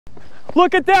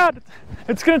Look at that.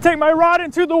 It's gonna take my rod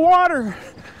into the water.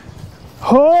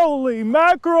 Holy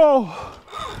mackerel.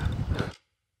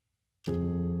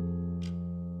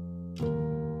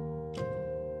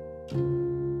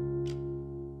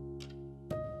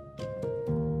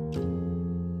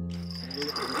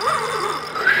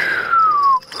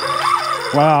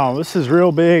 Wow, this is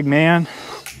real big, man.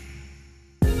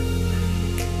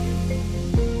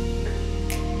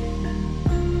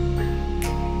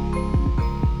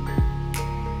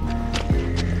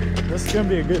 This is gonna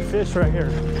be a good fish right here.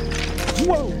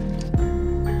 Whoa!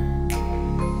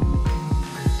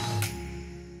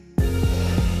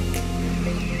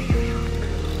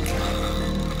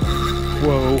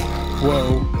 Whoa,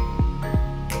 whoa.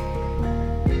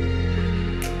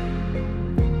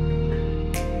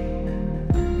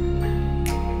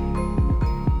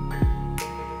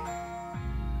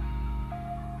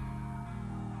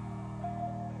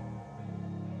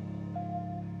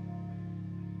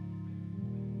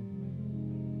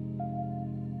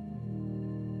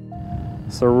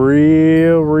 It's a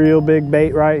real big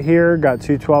bait right here. Got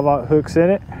two 12-aught hooks in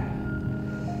it.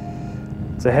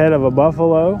 It's a head of a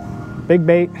buffalo. Big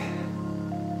bait,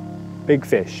 big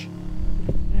fish.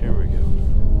 Here we go.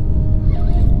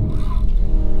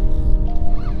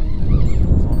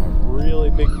 It's on a really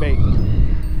big bait.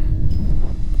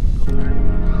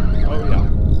 Oh yeah.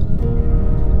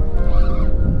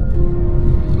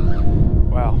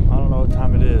 Wow, I don't know what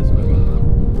time it is, but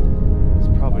it's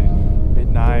probably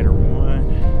midnight or 1.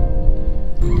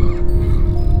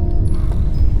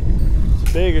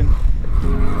 It's a big one.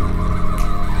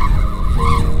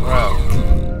 Wow.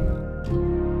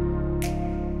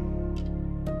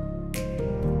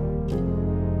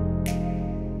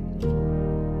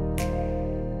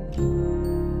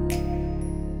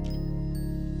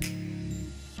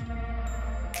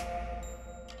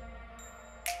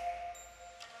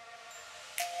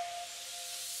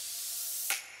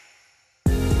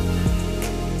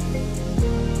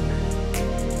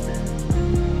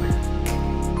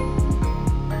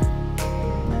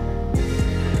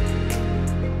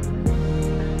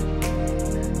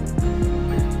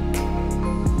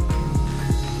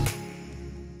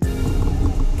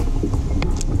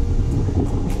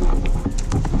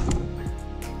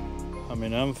 I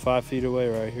mean, I'm 5 feet away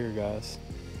right here, guys.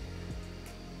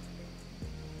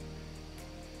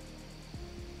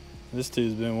 This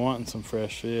dude's been wanting some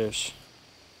fresh fish.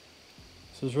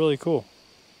 This is really cool.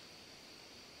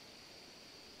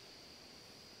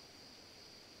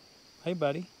 Hey,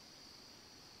 buddy.